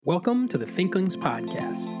Welcome to the Thinklings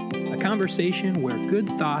Podcast, a conversation where good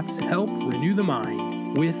thoughts help renew the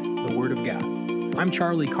mind with the Word of God. I'm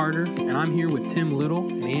Charlie Carter, and I'm here with Tim Little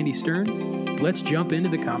and Andy Stearns. Let's jump into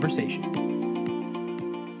the conversation.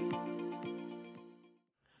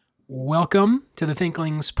 Welcome to the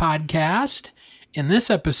Thinklings Podcast. In this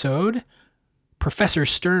episode, Professor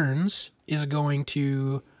Stearns is going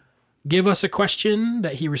to give us a question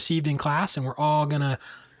that he received in class, and we're all going to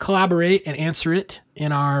collaborate and answer it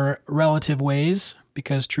in our relative ways,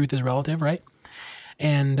 because truth is relative, right?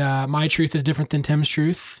 And my truth is different than Tim's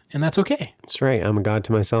truth, and that's okay. That's right. I'm a god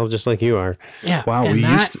to myself, just like you are. Yeah. Wow. And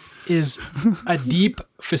that is a deep,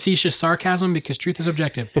 facetious sarcasm, because truth is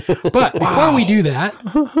objective. But before we do that,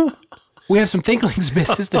 we have some Thinklings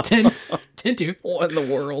business to tend to. What in the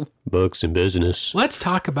world? Books and business. Let's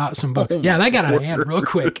talk about some books. Yeah, that got out of hand real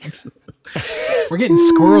quick. We're getting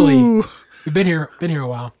squirrely. We've been here a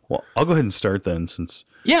while. Well, I'll go ahead and start then, since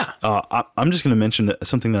I'm just going to mention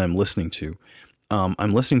something that I'm listening to. I'm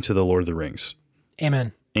listening to The Lord of the Rings.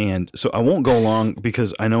 Amen. And so I won't go long,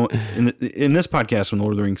 because I know in this podcast, when The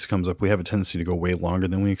Lord of the Rings comes up, we have a tendency to go way longer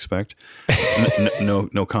than we expect.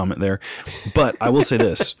 No comment there. But I will say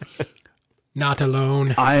this. Not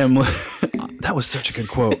alone. That was such a good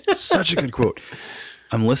quote. Such a good quote.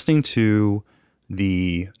 I'm listening to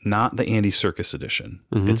not the Andy Serkis edition.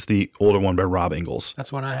 Mm-hmm. It's the older one by Rob Ingalls.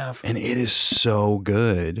 That's what I have. And it is so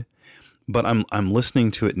good. But I'm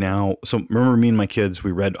listening to it now. So remember, me and my kids,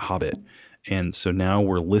 we read Hobbit. And so now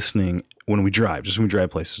we're listening when we drive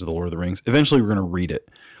places to The Lord of the Rings. Eventually we're going to read it,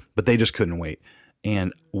 but they just couldn't wait.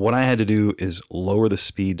 And what I had to do is lower the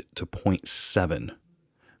speed to 0.7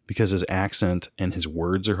 because his accent and his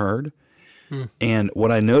words are hard. And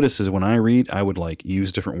what I noticed is when I read, I would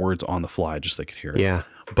use different words on the fly just so they could hear it. Yeah.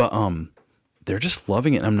 But they're just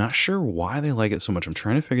loving it. I'm not sure why they like it so much. I'm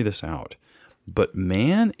trying to figure this out. But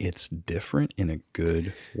man, it's different in a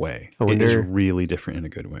good way. It is really different in a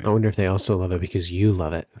good way. I wonder if they also love it because you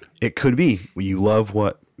love it. It could be. You love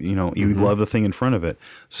what, you love the thing in front of it.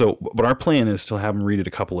 So, but our plan is to have them read it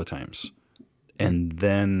a couple of times and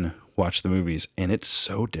then watch the movies. And it's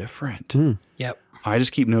so different. Yep. I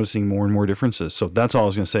just keep noticing more and more differences. So that's all I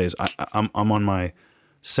was going to say is I'm on my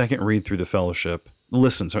second read through the Fellowship.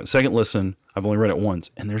 Second listen. I've only read it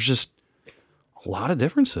once, and there's just a lot of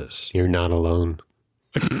differences. You're not alone.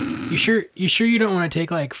 You sure you don't want to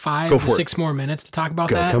take 5 to 6 more minutes to talk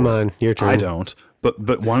about that? Come on, your turn. I don't. But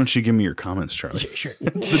why don't you give me your comments, Charlie? Sure.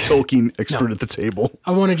 The Tolkien expert at the table.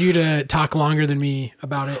 I wanted you to talk longer than me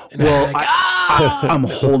about it. And Well, I'm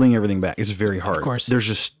holding everything back. It's very hard. Of course. There's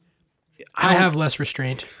just I have less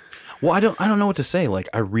restraint. Well, I don't know what to say.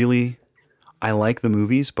 I like the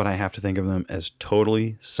movies, but I have to think of them as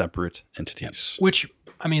totally separate entities. Yep. Which,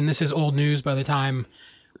 I mean, this is old news by the time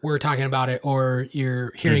we're talking about it or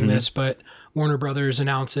you're hearing this, but Warner Brothers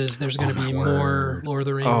announces there's going to be more Lord of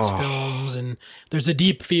the Rings films, and there's a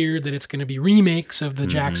deep fear that it's going to be remakes of the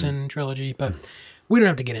Jackson trilogy, but we don't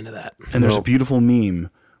have to get into that. And there's a beautiful meme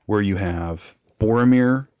where you have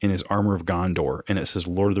Boromir in his armor of Gondor, and it says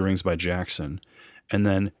Lord of the Rings by Jackson. And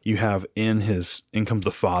then you have in comes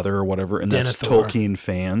the father or whatever, and that's Denethor. Tolkien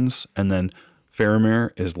fans. And then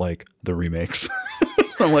Faramir is the remakes.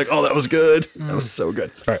 I'm like, oh, that was good. That was so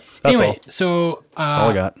good. All right. That's all. So all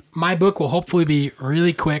I got. My book will hopefully be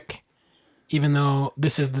really quick, even though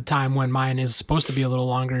this is the time when mine is supposed to be a little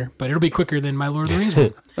longer, but it'll be quicker than my Lord of the Rings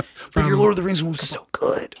one. But your Lord of the Rings one was so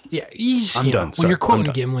good. Yeah. I'm done. When Sorry, you're quoting I'm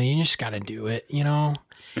done. Gimli, you just got to do it,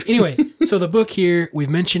 Anyway, so the book here, we've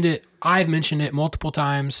mentioned it. I've mentioned it multiple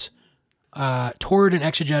times. Toward an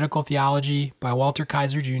Exegetical Theology by Walter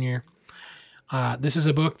Kaiser Jr. This is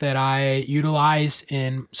a book that I utilize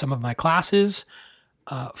in some of my classes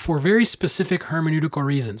for very specific hermeneutical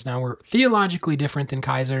reasons. Now, we're theologically different than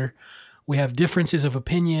Kaiser. We have differences of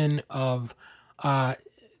opinion, of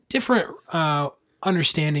different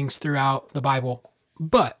understandings throughout the Bible.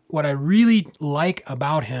 But what I really like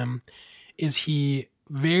about him is he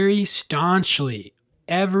very staunchly,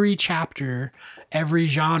 every chapter, every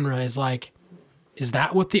genre is is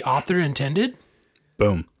that what the author intended?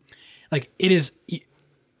 Boom.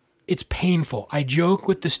 It's painful. I joke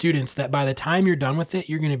with the students that by the time you're done with it,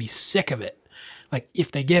 you're going to be sick of it.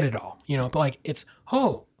 If they get it all, but it's,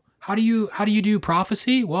 how do you do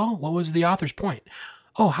prophecy? Well, what was the author's point?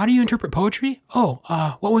 Oh, how do you interpret poetry?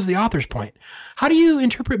 Oh, what was the author's point? How do you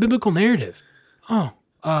interpret biblical narrative? Oh,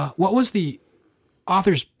 what was the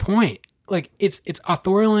author's point? It's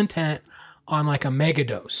authorial intent on a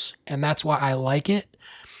megadose, and that's why I like it.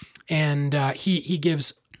 And he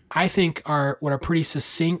gives, I think, what are pretty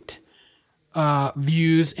succinct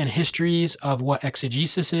views and histories of what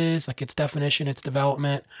exegesis is, like its definition, its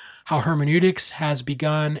development, how hermeneutics has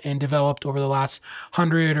begun and developed over the last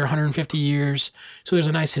 100 or 150 years. So there's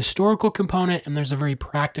a nice historical component and there's a very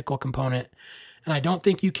practical component. And I don't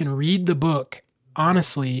think you can read the book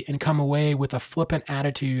honestly and come away with a flippant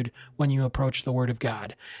attitude when you approach the Word of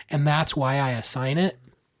God. And that's why I assign it,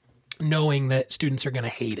 knowing that students are going to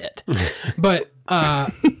hate it. But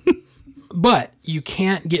you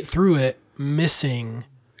can't get through it missing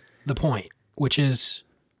the point, which is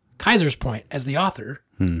Kaiser's point as the author,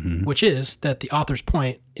 which is that the author's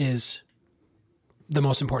point is the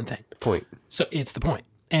most important thing. Point. So it's the point.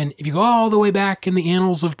 And if you go all the way back in the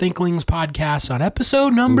annals of Thinklings podcast on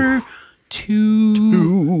episode number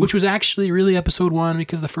 2, which was actually really episode 1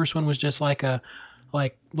 because the first one was just like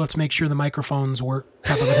let's make sure the microphones work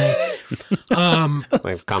type of a thing.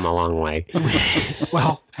 We've come a long way.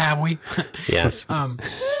 Well, have we? Yes.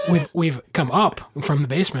 We've come up from the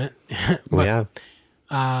basement. We have.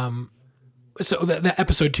 So that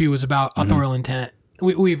episode 2 was about authorial intent.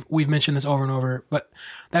 We've mentioned this over and over, but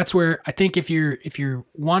that's where I think if you're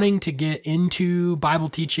wanting to get into Bible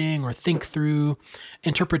teaching or think through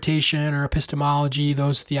interpretation or epistemology,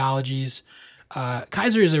 those theologies,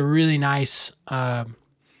 Kaiser is a really nice. I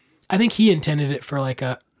think he intended it for like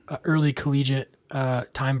a early collegiate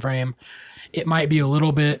time frame. It might be a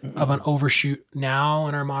little bit of an overshoot now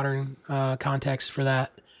in our modern context for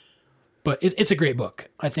that, but it's a great book.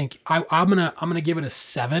 I think I'm gonna give it a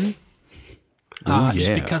 7.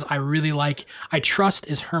 Just because I trust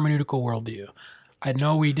his hermeneutical worldview. I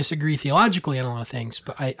know we disagree theologically on a lot of things,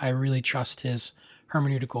 but I really trust his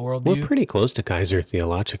hermeneutical worldview. We're pretty close to Kaiser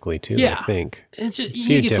theologically too, Yeah. I think. It's just,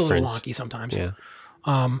 he gets a little wonky sometimes. Yeah.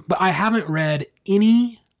 But I haven't read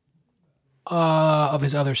any of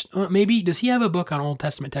his others. Maybe, does he have a book on Old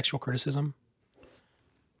Testament textual criticism?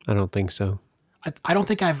 I don't think so. I don't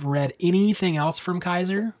think I've read anything else from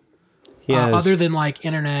Kaiser. He has, Other than like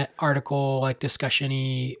internet article, like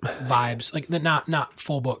discussion-y vibes, like not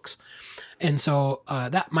full books. And so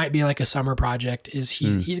that might be like a summer project.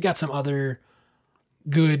 He's got some other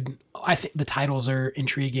good. I think the titles are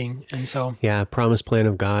intriguing, and so yeah, Promised Plan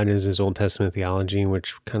of God is his Old Testament theology,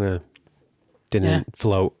 which kind of didn't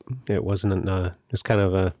float. It wasn't. It's kind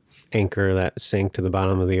of a anchor that sank to the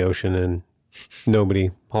bottom of the ocean and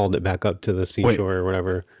nobody hauled it back up to the seashore or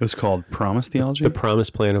whatever. It was called Promise Theology? The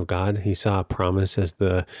Promised Plan of God. He saw promise as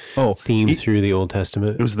the theme through the Old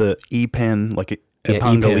Testament. It was the epan, like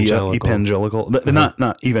evangelical.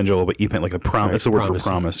 Not evangelical, but epan, like the promise. It's the word for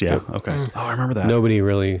promise. Yeah. Yep. Okay. Oh, I remember that. Nobody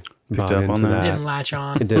really bought up into on that. didn't latch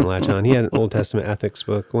on. It didn't latch on. He had an Old Testament ethics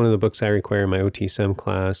book. One of the books I require in my OT Sem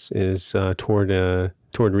class is toward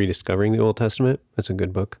rediscovering the Old Testament. That's a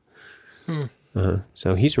good book.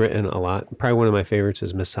 So he's written a lot. Probably one of my favorites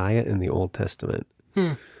is Messiah in the Old Testament.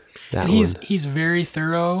 He's very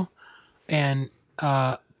thorough, and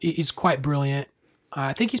he's quite brilliant.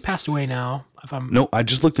 I think he's passed away now. No, I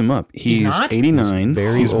just looked him up. He's not? 89. He's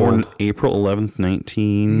very born old. April 11th,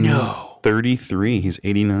 1933. He's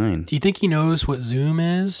 89. Do you think he knows what Zoom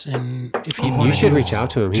is? And if he You should reach out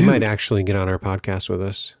to him. He might actually get on our podcast with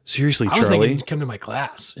us. Seriously, I was Charlie? thinking to come to my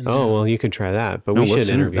class. in Oh, Zoom. well, you could try that, but No, we should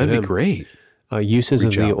listen, interview that'd him. be great. Uses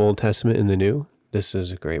Reach of the out. Old Testament and the New. This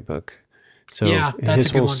is a great book. So Yeah, that's his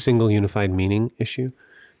a good whole one. single unified meaning issue.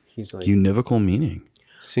 He's like Univocal meaning.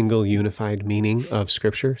 single unified meaning of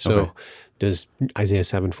Scripture. So Okay. does Isaiah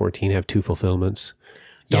 7:14 have two fulfillments?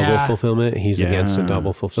 Double Yeah. fulfillment. He's against a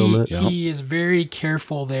double fulfillment. He is very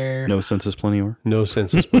careful there. No census plenior. No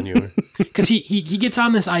census plenior. Because he gets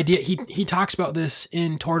on this idea. He talks about this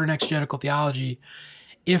in Toward an Exegetical Theology.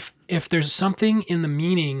 If there's something in the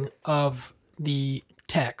meaning of the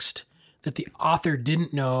text that the author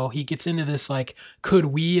didn't know, he gets into this like, could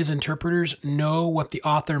we as interpreters know what the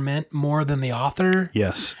author meant more than the author?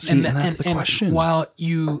 Yes. See, and that's the question. While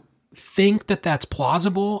you think that that's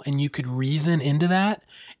plausible and you could reason into that,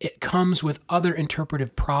 it comes with other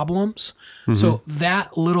interpretive problems. So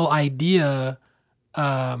that little idea,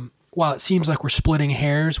 while it seems like we're splitting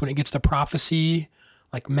hairs when it gets to prophecy,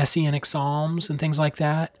 like messianic psalms and things like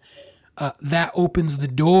that, that opens the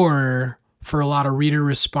door for a lot of reader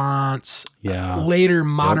response, later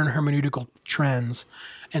modern hermeneutical trends.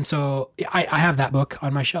 And so I have that book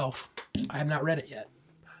on my shelf. I have not read it yet.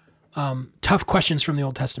 Tough Questions from the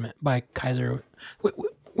Old Testament by Kaiser.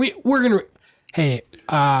 We're going to... Hey,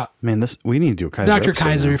 Man, we need to do a Kaiser Dr. episode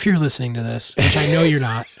Kaiser, now. if you're listening to this, which I know you're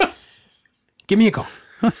not, give me a call.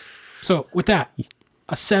 So with that,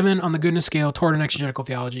 a 7 on the goodness scale toward an exegetical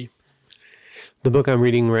theology. The book I'm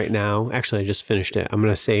reading right now, actually, I just finished it. I'm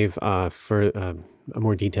going to save for a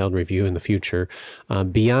more detailed review in the future.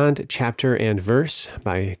 Beyond Chapter and Verse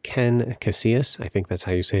by Ken Casillas. I think that's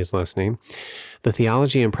how you say his last name. The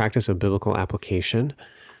Theology and Practice of Biblical Application.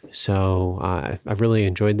 So I've really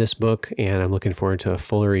enjoyed this book, and I'm looking forward to a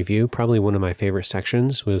fuller review. Probably one of my favorite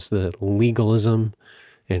sections was the legalism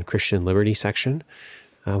and Christian liberty section.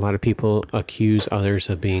 A lot of people accuse others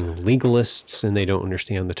of being legalists, and they don't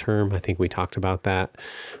understand the term. I think we talked about that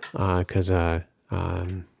because there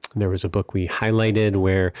was a book we highlighted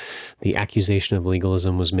where the accusation of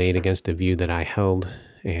legalism was made against a view that I held,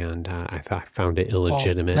 and I found it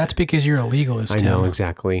illegitimate. Well, that's because you're a legalist, I know, Tim.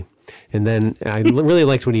 exactly. And then I really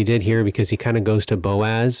liked what he did here because he kind of goes to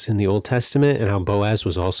Boaz in the Old Testament and how Boaz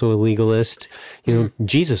was also a legalist. You know,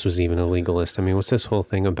 Jesus was even a legalist. I mean, what's this whole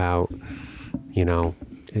thing about, you know,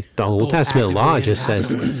 the Old Testament law just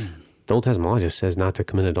says not to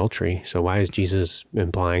commit adultery. So why is Jesus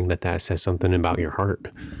implying that says something about your heart?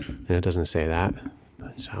 And it doesn't say that.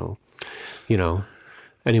 So, you know,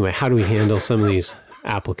 anyway, how do we handle some of these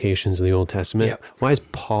applications of the Old Testament? Yep. Why is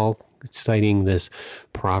Paul citing this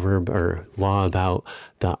proverb or law about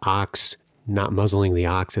the ox not muzzling the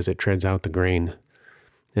ox as it treads out the grain,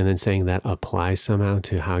 and then saying that applies somehow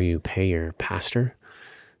to how you pay your pastor?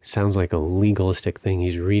 Sounds like a legalistic thing.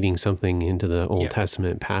 He's reading something into the Old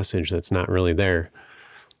Testament passage that's not really there.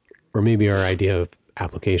 Or maybe our idea of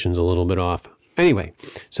application's a little bit off. Anyway,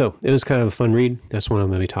 so it was kind of a fun read. That's what I'm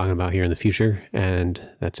going to be talking about here in the future, and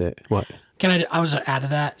that's it. What? I was going to add to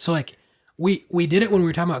that. So like we did it when we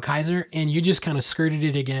were talking about Kaiser, and you just kind of skirted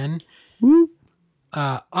it again.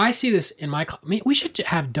 I see this in we should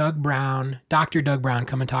have Dr. Doug Brown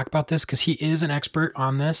come and talk about this because he is an expert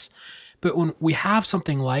on this. But when we have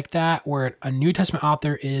something like that, where a New Testament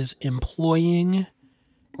author is employing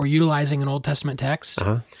or utilizing an Old Testament text,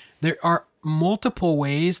 there are multiple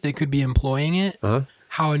ways they could be employing it.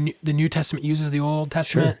 How the New Testament uses the Old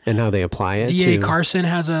Testament. Sure. And how they apply it. D.A. Carson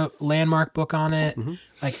has a landmark book on it.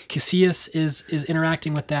 Like Casillas is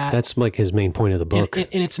interacting with that. That's like his main point of the book. And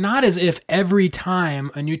it's not as if every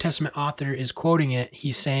time a New Testament author is quoting it,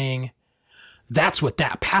 he's saying, that's what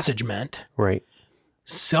that passage meant. Right.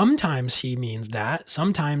 Sometimes he means that.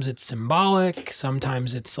 Sometimes it's symbolic.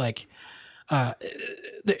 Sometimes it's like,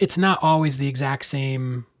 it's not always the exact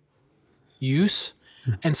same use.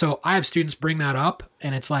 And so I have students bring that up,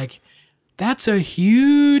 and it's like, that's a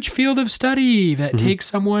huge field of study that takes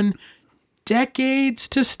someone decades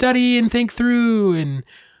to study and think through. And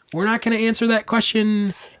we're not going to answer that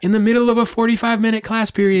question in the middle of a 45-minute class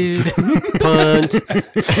period. Punt.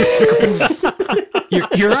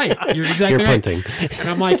 You're right. You're exactly You're right. punting. And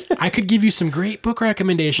I'm like, I could give you some great book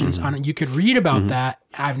recommendations on it. You could read about that.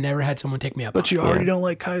 I've never had someone take me up on But you it. already don't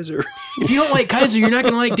like Kaiser. If you don't like Kaiser, you're not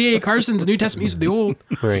going to like D.A. Carson's New Testament use of the Old.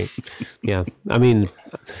 Right. Yeah. I mean,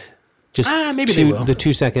 just maybe they will. The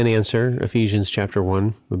 2-second answer, Ephesians chapter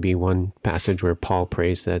 1 would be one passage where Paul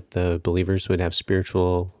prays that the believers would have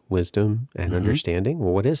spiritual wisdom and understanding.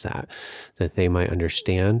 Well, what is that? That they might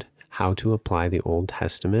understand how to apply the Old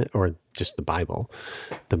Testament or just the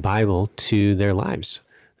Bible to their lives.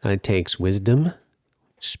 It takes wisdom,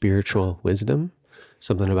 spiritual wisdom,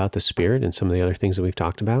 something about the Spirit and some of the other things that we've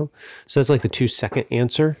talked about. So that's like the 2-second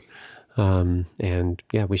answer. And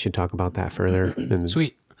yeah, we should talk about that further.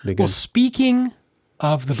 Sweet. Well, speaking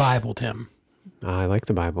of the Bible, Tim. I like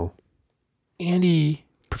the Bible.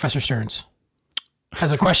 Professor Stearns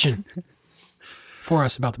has a question for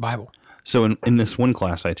us about the Bible. So in this one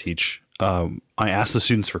class I teach, I ask the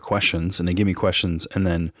students for questions, and they give me questions, and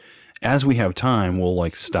then as we have time, we'll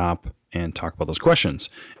like stop and talk about those questions.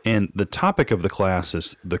 And the topic of the class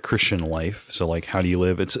is the Christian life. So like, how do you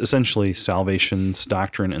live? It's essentially salvation's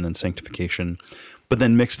doctrine and then sanctification. But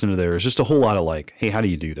then mixed into there is just a whole lot of like, hey, how do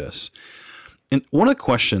you do this? And one of the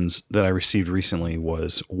questions that I received recently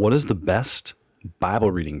was, what is the best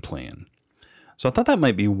Bible reading plan? So I thought that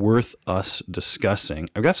might be worth us discussing.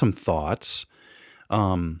 I've got some thoughts,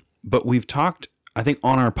 but we've talked, I think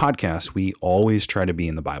on our podcast, we always try to be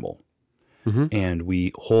in the Bible. And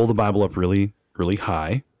we hold the Bible up really, really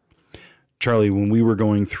high. Charlie, when we were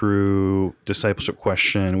going through discipleship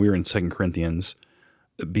question, we were in 2 Corinthians,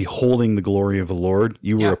 beholding the glory of the Lord,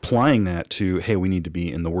 you were applying that to, hey, we need to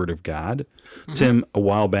be in the Word of God. Tim, a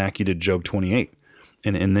while back, you did Job 28.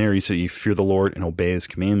 And in there, you said you fear the Lord and obey His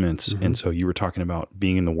commandments. And so you were talking about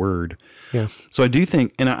being in the Word. Yeah. So I do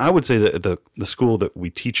think, and I would say that the school that we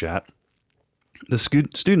teach at, the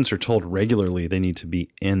students are told regularly they need to be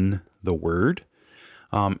in the Word.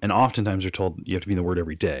 And oftentimes they're told you have to be in the Word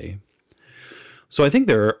every day. So I think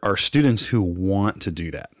there are students who want to do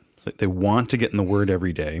that. It's like they want to get in the Word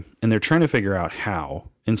every day, and they're trying to figure out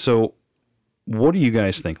how. And so, what do you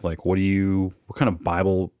guys think? Like, what kind of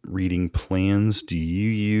Bible reading plans do you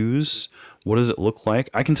use? What does it look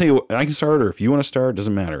like? I can tell you, I can start, or if you want to start, it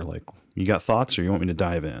doesn't matter. Like, you got thoughts, or you want me to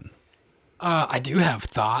dive in? I do have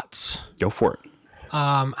thoughts. Go for it.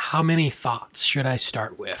 How many thoughts should I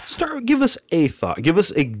start with? Give us a thought. Give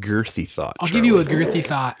us a girthy thought. I'll give you a girthy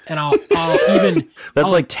thought, and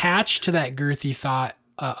I'll attach to that girthy thought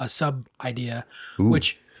a sub idea,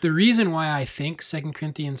 which the reason why I think 2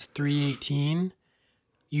 Corinthians 3:18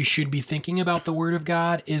 you should be thinking about the Word of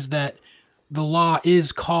God is that the law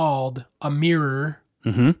is called a mirror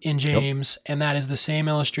in James, and that is the same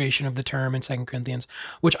illustration of the term in 2 Corinthians,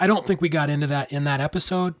 which I don't think we got into that in that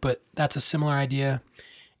episode, but that's a similar idea.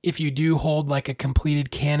 If you do hold like a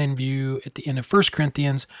completed canon view at the end of 1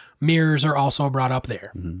 Corinthians, mirrors are also brought up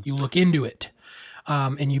there. You look into it,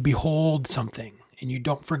 and you behold something, and you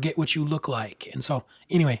don't forget what you look like. And so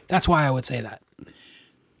anyway, that's why I would say that.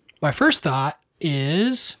 My first thought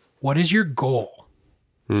is, what is your goal?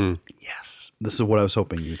 Yes. This is what I was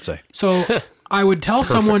hoping you'd say. So I would tell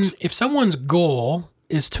someone, if someone's goal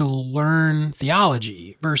is to learn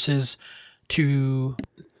theology versus to,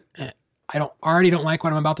 I already don't like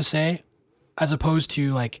what I'm about to say, as opposed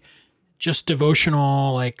to like just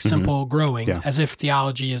devotional, like simple growing, as if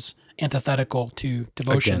theology is antithetical to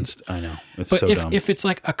devotion. I know. It's But so dumb. if it's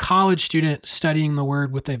like a college student studying the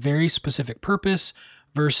Word with a very specific purpose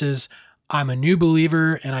versus I'm a new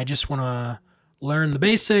believer and I just want to learn the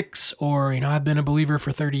basics, or, I've been a believer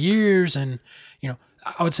for 30 years and,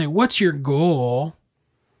 I would say, what's your goal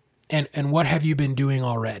and what have you been doing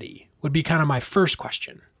already would be kind of my first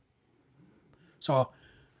question. So,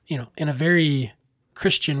 in a very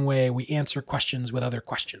Christian way, we answer questions with other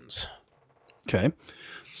questions. Okay.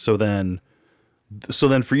 So then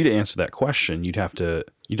for you to answer that question, you'd have to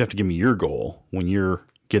give me your goal when you're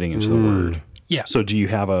getting into the Word. Yeah. So do you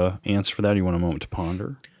have a answer for that? Or you want a moment to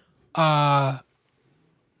ponder? I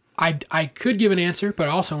could give an answer, but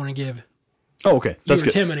I also want to give Oh, okay. That's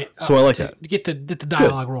good. Tim an So I like that. to get the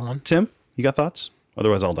dialogue rolling. Tim, you got thoughts?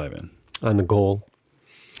 Otherwise, I'll dive in. On the goal.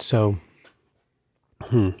 So,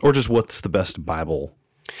 Or just what's the best Bible?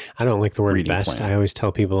 I don't like the word Reading best. plan. I always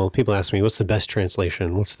tell people ask me, what's the best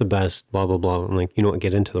translation? What's the best blah, blah, blah. I'm like, you know what?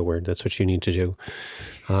 Get into the Word. That's what you need to do.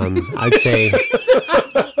 I'd say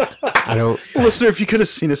I don't. Listener, if you could have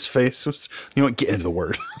seen his face, get into the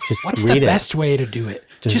Word. Just What's read the it. best way to do it?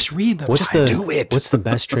 Just read the What's Bible. the What's the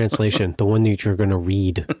best translation? The one that you're going to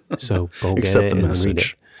read. So go get Accept it the and message. read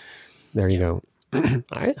it. There you go.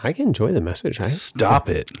 I can enjoy the message. Stop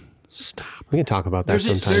it. Stop. We can talk about that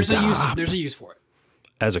sometime. There's a use for it.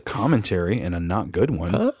 As a commentary and a not good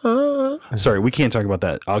one. Sorry, we can't talk about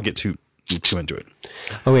that. I'll get too into it.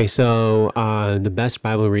 Okay, so the best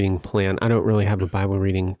Bible reading plan. I don't really have a Bible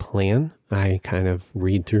reading plan. I kind of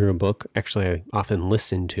read through a book. Actually, I often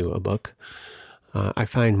listen to a book. I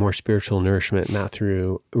find more spiritual nourishment not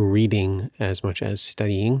through reading as much as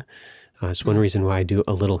studying. It's one reason why I do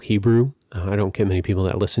a little Hebrew. I don't get many people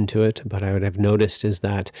that listen to it, but I would have noticed is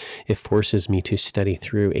that it forces me to study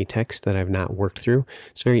through a text that I've not worked through.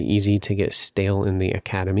 It's very easy to get stale in the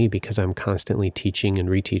academy because I'm constantly teaching and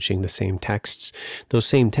reteaching the same texts. Those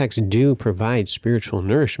same texts do provide spiritual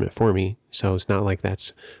nourishment for me, so it's not like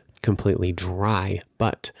that's completely dry,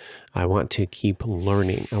 but I want to keep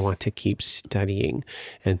learning. I want to keep studying.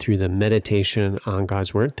 And through the meditation on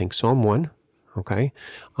God's Word, think Psalm 1. Okay.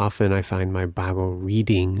 Often I find my Bible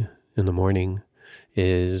reading in the morning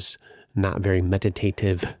is not very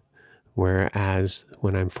meditative, whereas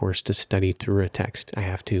when I'm forced to study through a text, I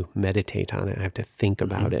have to meditate on it. I have to think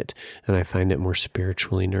about it, and I find it more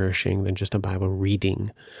spiritually nourishing than just a Bible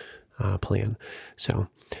reading plan. So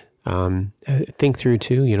think through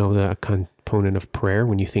too, the component of prayer.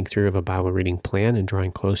 When you think through of a Bible reading plan and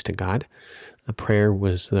drawing close to God, a prayer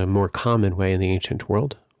was the more common way in the ancient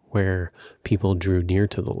world where people drew near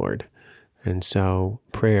to the Lord. And so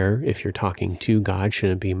prayer, if you're talking to God,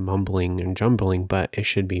 shouldn't be mumbling and jumbling, but it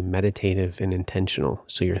should be meditative and intentional.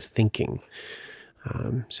 So you're thinking.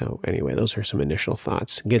 So anyway, those are some initial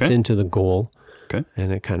thoughts. Gets into the goal. Okay.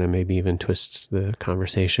 And it kind of maybe even twists the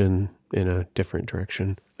conversation in a different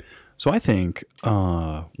direction. So I think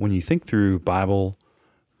when you think through Bible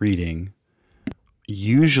reading,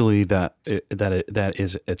 usually that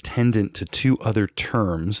is attendant to two other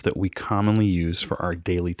terms that we commonly use for our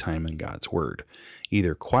daily time in God's Word,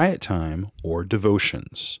 either quiet time or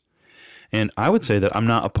devotions. And I would say that I'm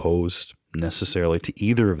not opposed necessarily to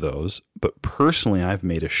either of those, but personally I've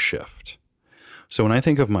made a shift. So when I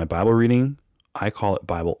think of my Bible reading, I call it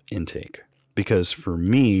Bible intake. because for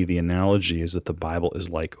me, the analogy is that the Bible is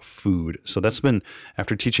like food. So that's been,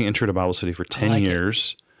 after teaching Intro to Bible Study for 10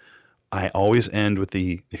 years, I always end with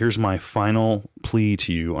here's my final plea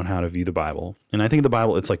to you on how to view the Bible. And I think the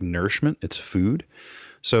Bible, it's like nourishment, it's food.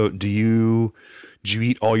 So do you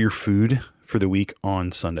eat all your food for the week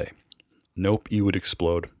on Sunday? Nope, you would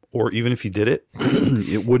explode. Or even if you did it,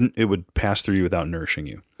 it would pass through you without nourishing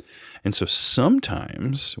you. And so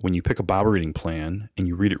sometimes when you pick a Bible reading plan and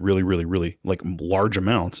you read it really, really, really like large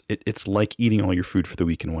amounts, it's like eating all your food for the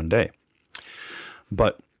week in one day.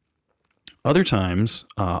 But other times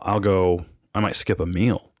I might skip a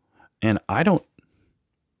meal, and I mean,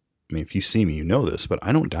 if you see me, you know this, but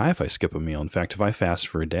I don't die if I skip a meal. In fact, if I fast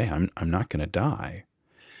for a day, I'm not going to die.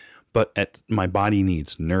 But my body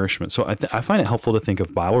needs nourishment. So I find it helpful to think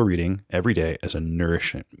of Bible reading every day as a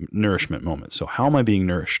nourishment moment. So how am I being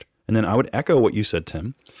nourished? And then I would echo what you said,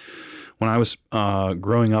 Tim. When I was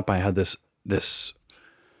growing up, I had this,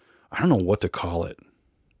 I don't know what to call it,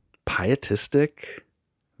 pietistic,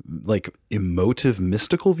 like emotive,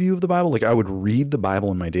 mystical view of the Bible. Like I would read the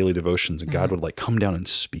Bible in my daily devotions and God would like come down and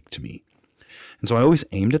speak to me. And so I always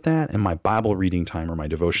aimed at that. And my Bible reading time or my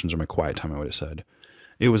devotions or my quiet time, I would have said,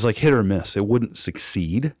 it was like hit or miss. It wouldn't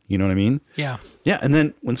succeed. You know what I mean? Yeah. Yeah. And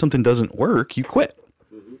then when something doesn't work, you quit.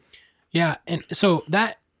 Yeah. And so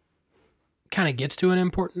that kind of gets to an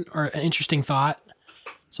important or an interesting thought.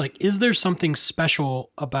 It's like, is there something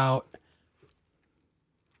special about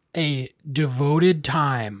a devoted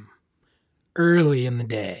time early in the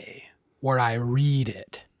day where I read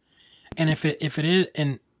it? And if it is,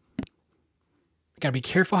 and I gotta be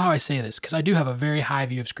careful how I say this, because I do have a very high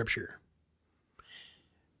view of Scripture.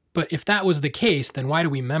 But if that was the case, then why do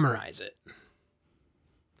we memorize it?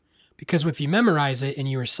 Because if you memorize it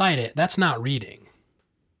and you recite it, that's not reading.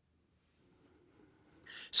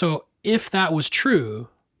 So if that was true,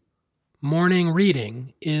 morning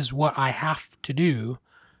reading is what I have to do.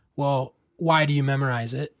 Well, why do you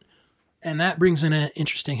memorize it? And that brings in an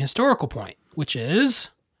interesting historical point, which is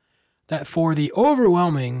that for the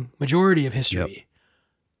overwhelming majority of history,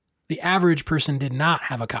 the average person did not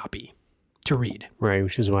have a copy to read. Right,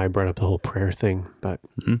 which is why I brought up the whole prayer thing. But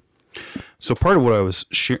So part of what I was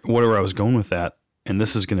where I was going with that, and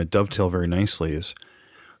this is going to dovetail very nicely, is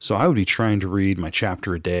so I would be trying to read my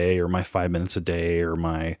chapter a day or my 5 minutes a day or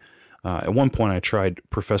my at one point I tried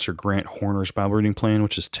Professor Grant Horner's Bible reading plan,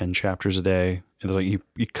 which is 10 chapters a day. And like you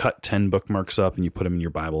cut 10 bookmarks up and you put them in your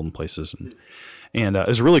Bible in places, and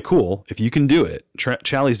it's really cool if you can do it.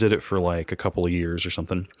 Challies did it for like a couple of years or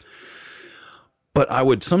something.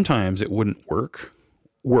 But sometimes it wouldn't work,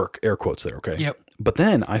 air quotes there, okay? Yep. But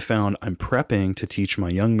then I found I'm prepping to teach my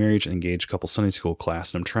young marriage and engaged couple Sunday school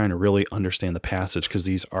class, and I'm trying to really understand the passage because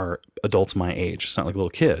these are adults my age. It's not like little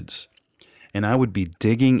kids. And I would be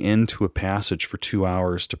digging into a passage for 2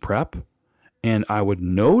 hours to prep, and I would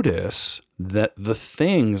notice that the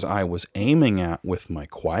things I was aiming at with my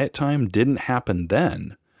quiet time didn't happen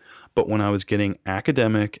then. But when I was getting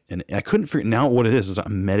academic and I couldn't figure now what it is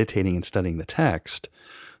I'm meditating and studying the text,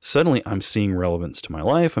 suddenly I'm seeing relevance to my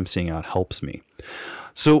life. I'm seeing how it helps me.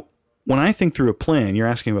 So when I think through a plan, you're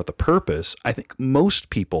asking about the purpose. I think most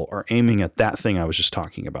people are aiming at that thing I was just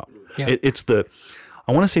talking about. Yeah.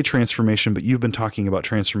 I want to say transformation, but you've been talking about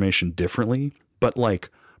transformation differently, but like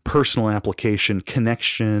personal application,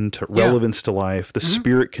 connection to relevance to life, the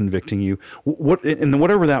Spirit convicting you,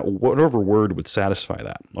 whatever word would satisfy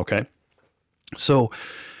that. Okay. So,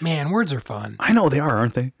 man, words are fun. I know they are,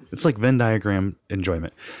 aren't they? It's like Venn diagram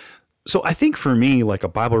enjoyment. So I think for me, like a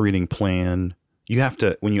Bible reading plan, you have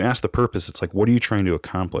to, when you ask the purpose, it's like, what are you trying to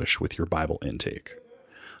accomplish with your Bible intake?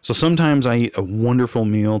 So sometimes I eat a wonderful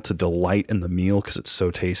meal to delight in the meal because it's so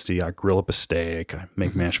tasty. I grill up a steak, I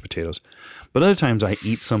make mashed potatoes. But other times I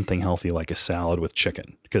eat something healthy like a salad with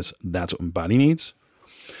chicken because that's what my body needs.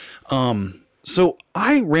 So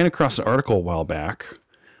I ran across an article a while back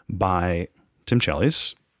by Tim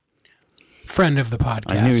Challies. Friend of the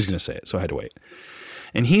podcast. I knew he was going to say it, so I had to wait.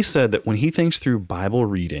 And he said that when he thinks through Bible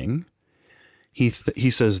reading, he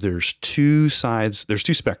says there's two sides, there's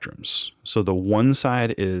two spectrums. So the one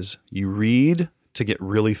side is you read to get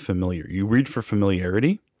really familiar. You read for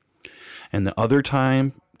familiarity. And the other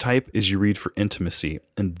type is you read for intimacy.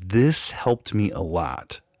 And this helped me a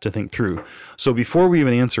lot to think through. So before we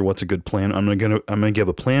even answer what's a good plan, I'm going to give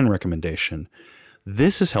a plan recommendation.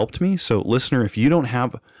 This has helped me. So listener, if you don't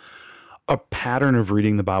have a pattern of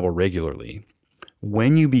reading the Bible regularly,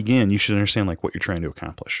 when you begin, you should understand like what you're trying to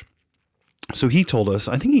accomplish. So he told us,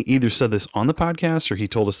 I think he either said this on the podcast or he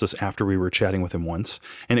told us this after we were chatting with him once,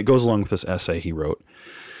 and it goes along with this essay he wrote,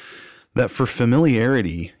 that for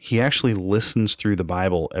familiarity, he actually listens through the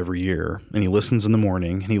Bible every year, and he listens in the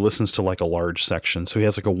morning, and he listens to like a large section. So he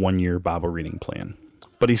has like a 1-year Bible reading plan.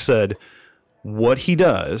 But he said what he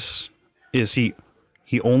does is he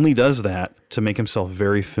only does that to make himself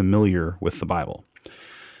very familiar with the Bible.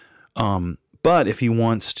 But if he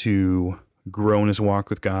wants to grow in his walk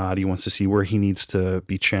with God, he wants to see where he needs to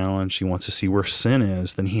be challenged, he wants to see where sin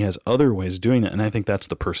is, then he has other ways of doing that. And I think that's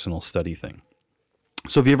the personal study thing.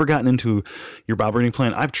 So have you ever gotten into your Bible reading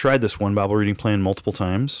plan? I've tried this one Bible reading plan multiple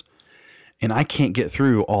times, and I can't get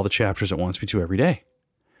through all the chapters it wants me to every day,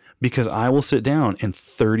 because I will sit down and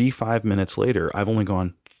 35 minutes later, I've only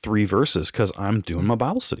gone 3 verses because I'm doing my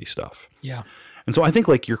Bible study stuff. Yeah. And so I think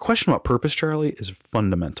like your question about purpose, Charlie, is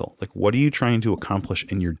fundamental. Like, what are you trying to accomplish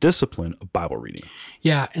in your discipline of Bible reading?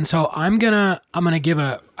 Yeah. And so I'm gonna give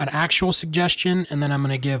an actual suggestion, and then I'm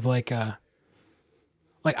gonna give I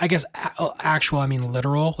guess actual, I mean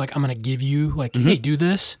literal. Like I'm gonna give you like, hey, do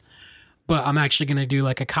this. But I'm actually gonna do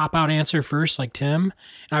like a cop-out answer first, like Tim.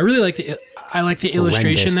 And I really like the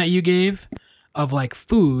illustration that you gave of like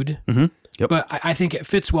food. Mm-hmm. Yep. But I think it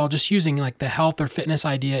fits well just using like the health or fitness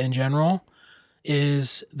idea in general,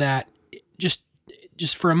 is that just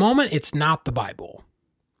for a moment, it's not the Bible.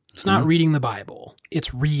 It's not reading the Bible.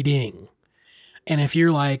 It's reading. And if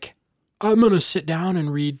you're like, I'm going to sit down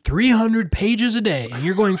and read 300 pages a day, and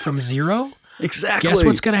you're going from 0, Exactly. guess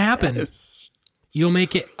what's going to happen? Yes. You'll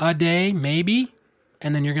make it a day, maybe,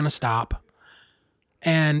 and then you're going to stop.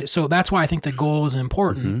 And so that's why I think the goal is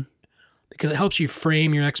important, because it helps you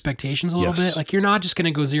frame your expectations a little bit. Like you're not just going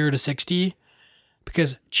to go 0 to 60,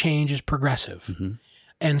 because change is progressive.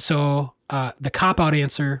 And so the cop-out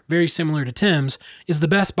answer, very similar to Tim's, is the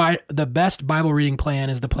best Bible reading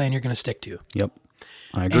plan is the plan you're going to stick to. Yep.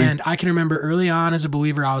 I agree. And I can remember early on as a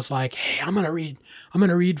believer, I was like, hey, I'm going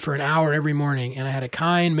to read for an hour every morning. And I had a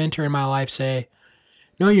kind mentor in my life say,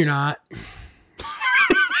 no, you're not.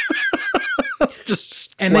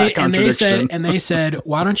 Just And flat they said,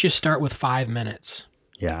 why don't you start with 5 minutes?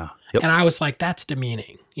 Yeah. Yep. And I was like, that's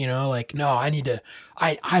demeaning, like, no,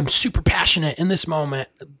 I'm super passionate in this moment,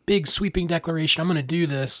 big sweeping declaration. I'm going to do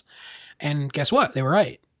this. And guess what? They were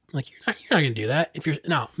right. Like, you're not going to do that.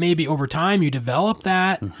 Now, maybe over time you develop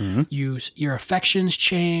that, your affections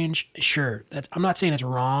change. Sure. I'm not saying it's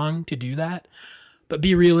wrong to do that, but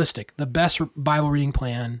be realistic. The best Bible reading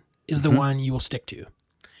plan is the one you will stick to.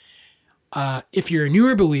 If you're a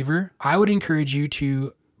newer believer, I would encourage you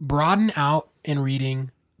to broaden out in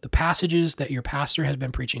reading the passages that your pastor has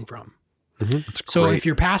been preaching from. So if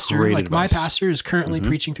your pastor, like my pastor, is currently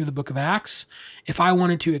preaching through the book of Acts, if I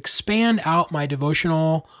wanted to expand out my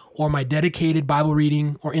devotional or my dedicated Bible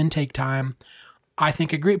reading or intake time, I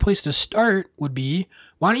think a great place to start would be,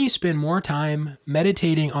 why don't you spend more time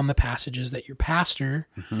meditating on the passages that your pastor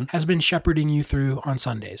has been shepherding you through on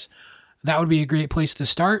Sundays? That would be a great place to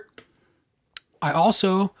start. I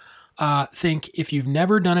also think if you've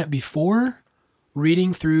never done it before,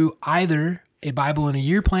 reading through either a Bible in a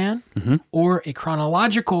year plan or a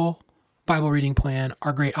chronological Bible reading plan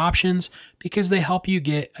are great options, because they help you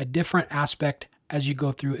get a different aspect as you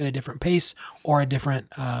go through at a different pace or a different,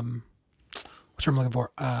 what's I'm looking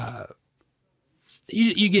for?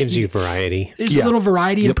 Gives you variety. There's a little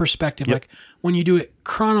variety and perspective. Like when you do it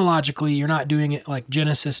chronologically, you're not doing it like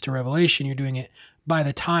Genesis to Revelation. You're doing it by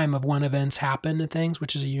the time of when events happen and things,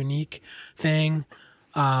 which is a unique thing.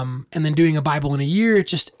 And then doing a Bible in a year,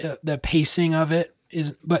 it's just the pacing of it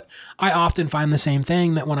is, but I often find the same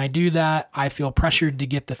thing, that when I do that, I feel pressured to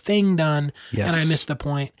get the thing done and I miss the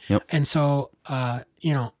point. And so,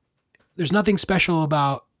 there's nothing special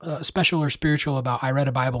or spiritual about, I read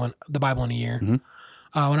the Bible in a year.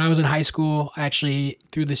 When I was in high school, actually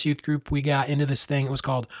through this youth group, we got into this thing. It was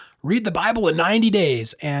called Read the Bible in 90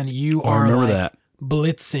 Days. And you are like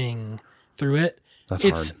blitzing through it. That's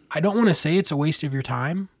hard. I don't want to say it's a waste of your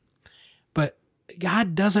time, but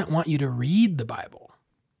God doesn't want you to read the Bible.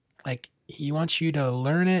 Like, he wants you to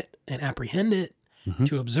learn it and apprehend it,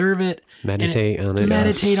 to observe it. Meditate on it.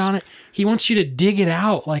 Meditate on it. He wants you to dig it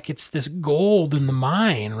out like it's this gold in the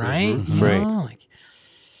mine, right?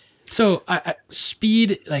 So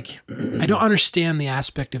speed, like, I don't understand the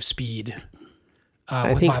aspect of speed.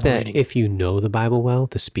 I think Bible that reading. If you know the Bible well,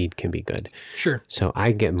 the speed can be good. Sure. So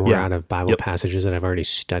I get more out of Bible passages that I've already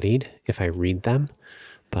studied if I read them.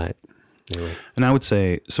 But anyway. And I would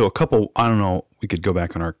say, so a couple, I don't know, we could go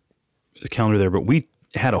back on our calendar there, but we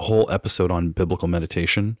had a whole episode on biblical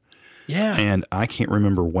meditation. Yeah. And I can't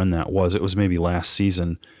remember when that was. It was maybe last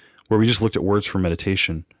season, where we just looked at words for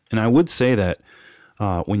meditation. And I would say that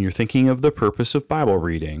when you're thinking of the purpose of Bible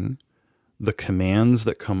reading, the commands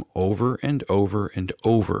that come over and over and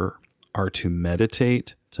over are to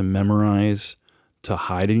meditate, to memorize, to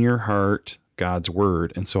hide in your heart God's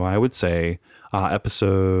word. And so I would say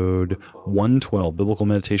episode 112, Biblical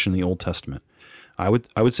Meditation in the Old Testament. I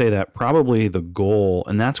would say that probably the goal,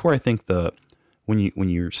 and that's where I think when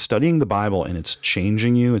you're studying the Bible and it's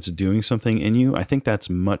changing you, it's doing something in you, I think that's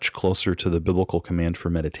much closer to the biblical command for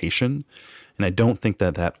meditation. And I don't think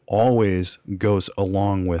that always goes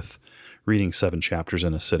along with reading 7 chapters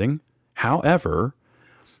in a sitting. However,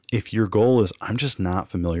 if your goal is, I'm just not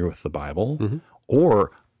familiar with the Bible,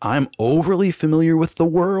 or I'm overly familiar with the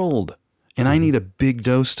world and I need a big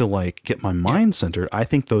dose to like get my mind centered, I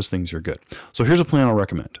think those things are good. So here's a plan I'll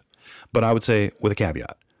recommend, but I would say with a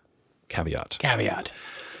caveat.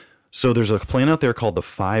 So there's a plan out there called the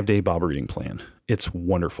 5-day Bible reading plan. It's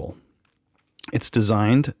wonderful. It's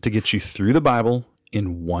designed to get you through the Bible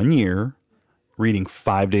in 1 year, reading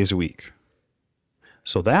 5 days a week.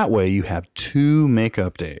 So that way you have 2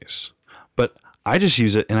 makeup days. But I just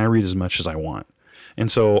use it and I read as much as I want.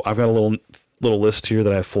 And so I've got a little list here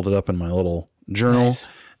that I folded up in my little journal. Nice.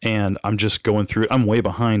 And I'm just going through it. I'm way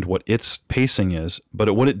behind what its pacing is,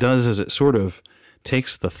 but what it does is it sort of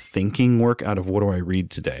takes the thinking work out of what do I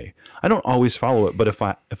read today. I don't always follow it, but if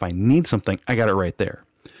I need something, I got it right there.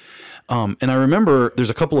 And I remember there's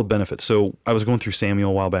a couple of benefits. So I was going through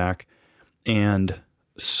Samuel a while back, and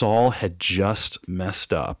Saul had just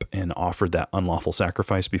messed up and offered that unlawful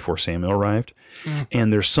sacrifice before Samuel arrived.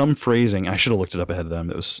 And there's some phrasing, I should have looked it up ahead of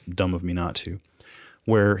them. It was dumb of me not to,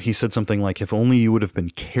 where he said something like, if only you would have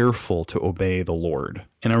been careful to obey the Lord.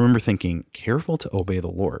 And I remember thinking, careful to obey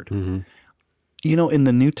the Lord. You know, in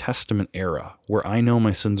the New Testament era, where I know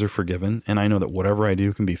my sins are forgiven and I know that whatever I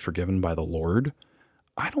do can be forgiven by the Lord,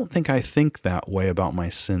 I don't think I think that way about my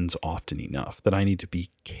sins often enough, that I need to be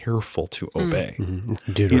careful to obey.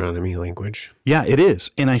 Deuteronomy language. Yeah, it is.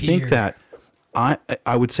 And I think that I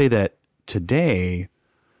would say that today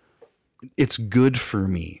it's good for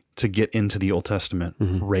me to get into the Old Testament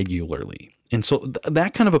regularly. And so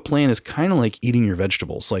that kind of a plan is kind of like eating your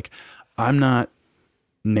vegetables. Like, I'm not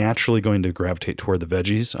naturally going to gravitate toward the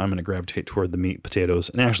veggies. I'm going to gravitate toward the meat, potatoes,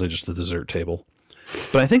 and actually just the dessert table.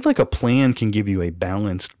 But I think like a plan can give you a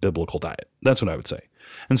balanced biblical diet. That's what I would say.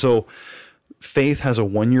 And so Faith has a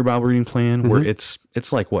 1-year Bible reading plan where it's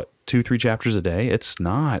like what, 2-3 chapters a day. It's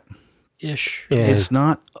not ish. Yeah. It's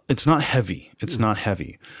not heavy. It's not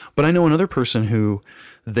heavy. But I know another person who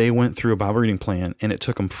they went through a Bible reading plan and it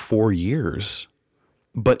took them 4 years,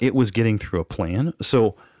 but it was getting through a plan.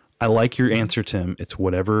 So I like your answer, Tim. It's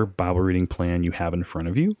whatever Bible reading plan you have in front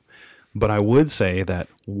of you. But I would say that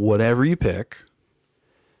whatever you pick,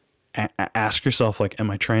 ask yourself, like,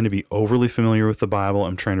 am I trying to be overly familiar with the Bible?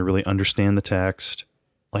 I'm trying to really understand the text,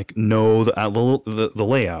 like know the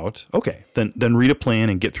layout. Okay, then read a plan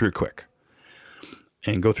and get through it quick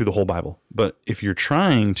and go through the whole Bible. But if you're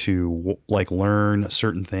trying to like learn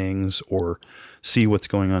certain things or see what's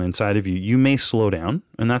going on inside of you, you may slow down,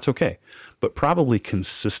 and that's okay. But probably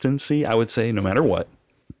consistency, I would say, no matter what,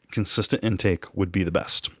 consistent intake would be the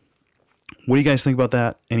best. What do you guys think about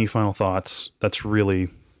that? Any final thoughts? That's really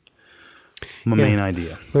my main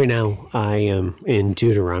idea. Right now, I am in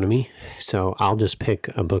Deuteronomy, so I'll just pick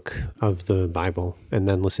a book of the Bible and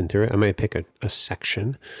then listen through it. I might pick a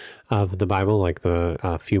section of the Bible, like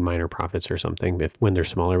the few minor prophets or something, when they're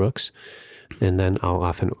smaller books. And then I'll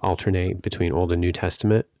often alternate between Old and New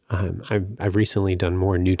Testament. I've recently done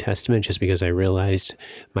more New Testament just because I realized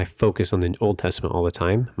my focus on the Old Testament all the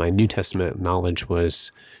time. My New Testament knowledge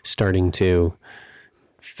was starting to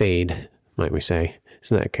fade, might we say.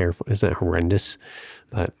 Isn't that careful? Isn't that horrendous?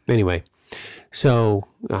 But anyway, so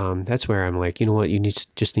that's where I'm like, you know what? You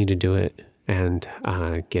just need to do it and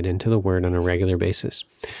get into the Word on a regular basis.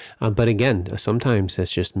 But again, sometimes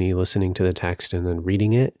that's just me listening to the text and then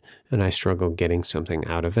reading it, and I struggle getting something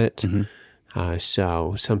out of it.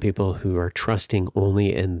 So some people who are trusting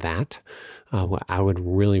only in that, what I would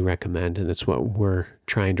really recommend, and it's what we're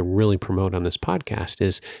trying to really promote on this podcast,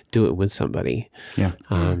 is do it with somebody. Yeah.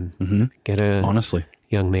 Get a Honestly.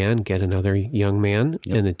 young man, get another young man,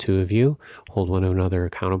 and the two of you hold one another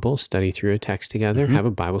accountable, study through a text together, have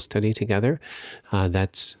a Bible study together.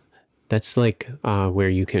 That's like where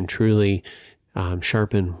you can truly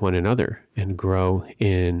sharpen one another and grow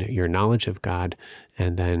in your knowledge of God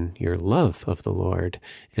and then your love of the Lord,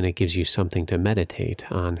 and it gives you something to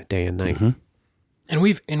meditate on day and night. And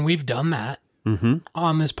we've done that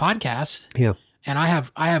on this podcast. Yeah. And I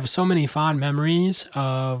have so many fond memories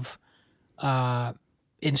of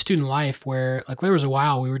in student life where, like, there was a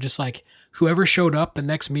while we were just like, whoever showed up the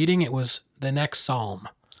next meeting, it was the next psalm.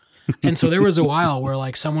 And so there was a while where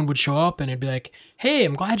like someone would show up and it'd be like, hey,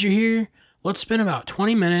 I'm glad you're here. let's spend about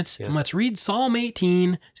 20 minutes and let's read Psalm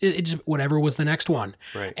 18. It just, whatever was the next one.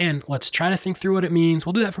 Right. And let's try to think through what it means.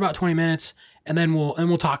 We'll do that for about 20 minutes and then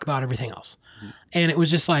we'll talk about everything else. And it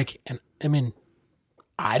was just like, and I mean,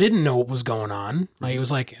 I didn't know what was going on. Like, it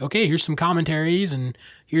was like, okay, here's some commentaries and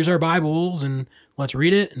here's our Bibles and let's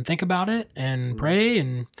read it and think about it and pray.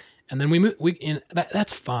 And then we move,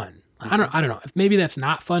 that's fun. I don't know. If maybe that's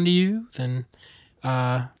not fun to you, then,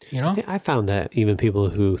 I found that even people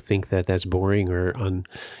who think that that's boring or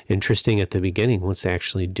uninteresting at the beginning, once they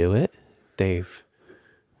actually do it, they've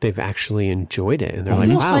actually enjoyed it. And they're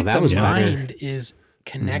almost like, wow, that was the better. mind is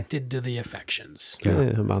connected to the affections.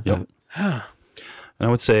 Yeah, how about that? And I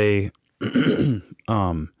would say the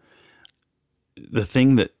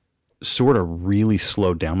thing that sort of really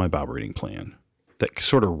slowed down my Bible reading plan, that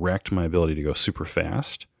sort of wrecked my ability to go super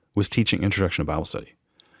fast, was teaching Introduction to Bible Study.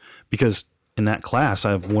 Because in that class,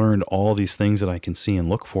 I've learned all these things that I can see and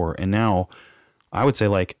look for. And now I would say,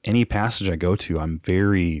 like, any passage I go to, I'm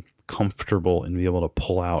very comfortable in being able to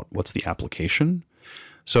pull out what's the application.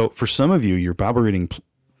 So for some of you, your Bible reading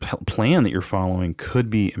plan that you're following could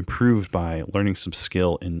be improved by learning some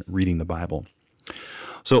skill in reading the Bible.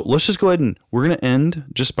 So let's just go ahead and we're going to end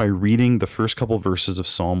just by reading the first couple verses of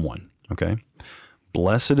Psalm 1. Okay.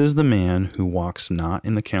 Blessed is the man who walks not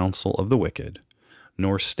in the counsel of the wicked,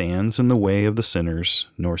 nor stands in the way of the sinners,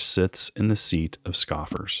 nor sits in the seat of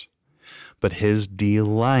scoffers. But his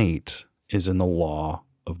delight is in the law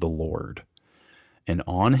of the Lord, and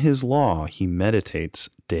on his law he meditates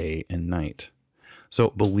day and night.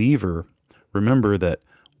 So, believer, remember that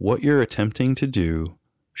what you're attempting to do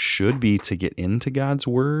should be to get into God's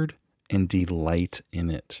word and delight in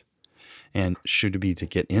it. And should be to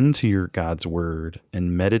get into your God's word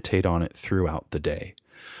and meditate on it throughout the day.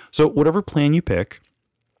 So whatever plan you pick,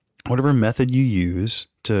 whatever method you use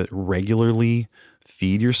to regularly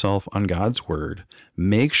feed yourself on God's word,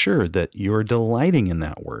 make sure that you're delighting in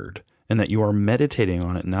that word and that you are meditating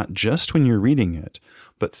on it, not just when you're reading it,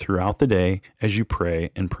 but throughout the day as you pray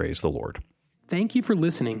and praise the Lord. Thank you for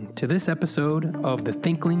listening to this episode of the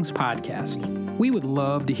Thinklings Podcast. We would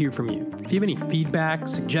love to hear from you. If you have any feedback,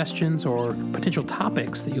 suggestions, or potential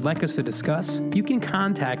topics that you'd like us to discuss, you can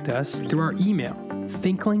contact us through our email,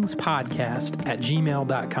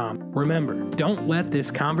 thinklingspodcast@gmail.com. Remember, don't let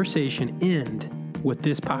this conversation end with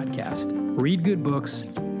this podcast. Read good books,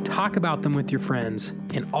 talk about them with your friends,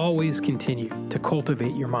 and always continue to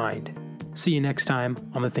cultivate your mind. See you next time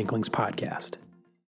on the Thinklings Podcast.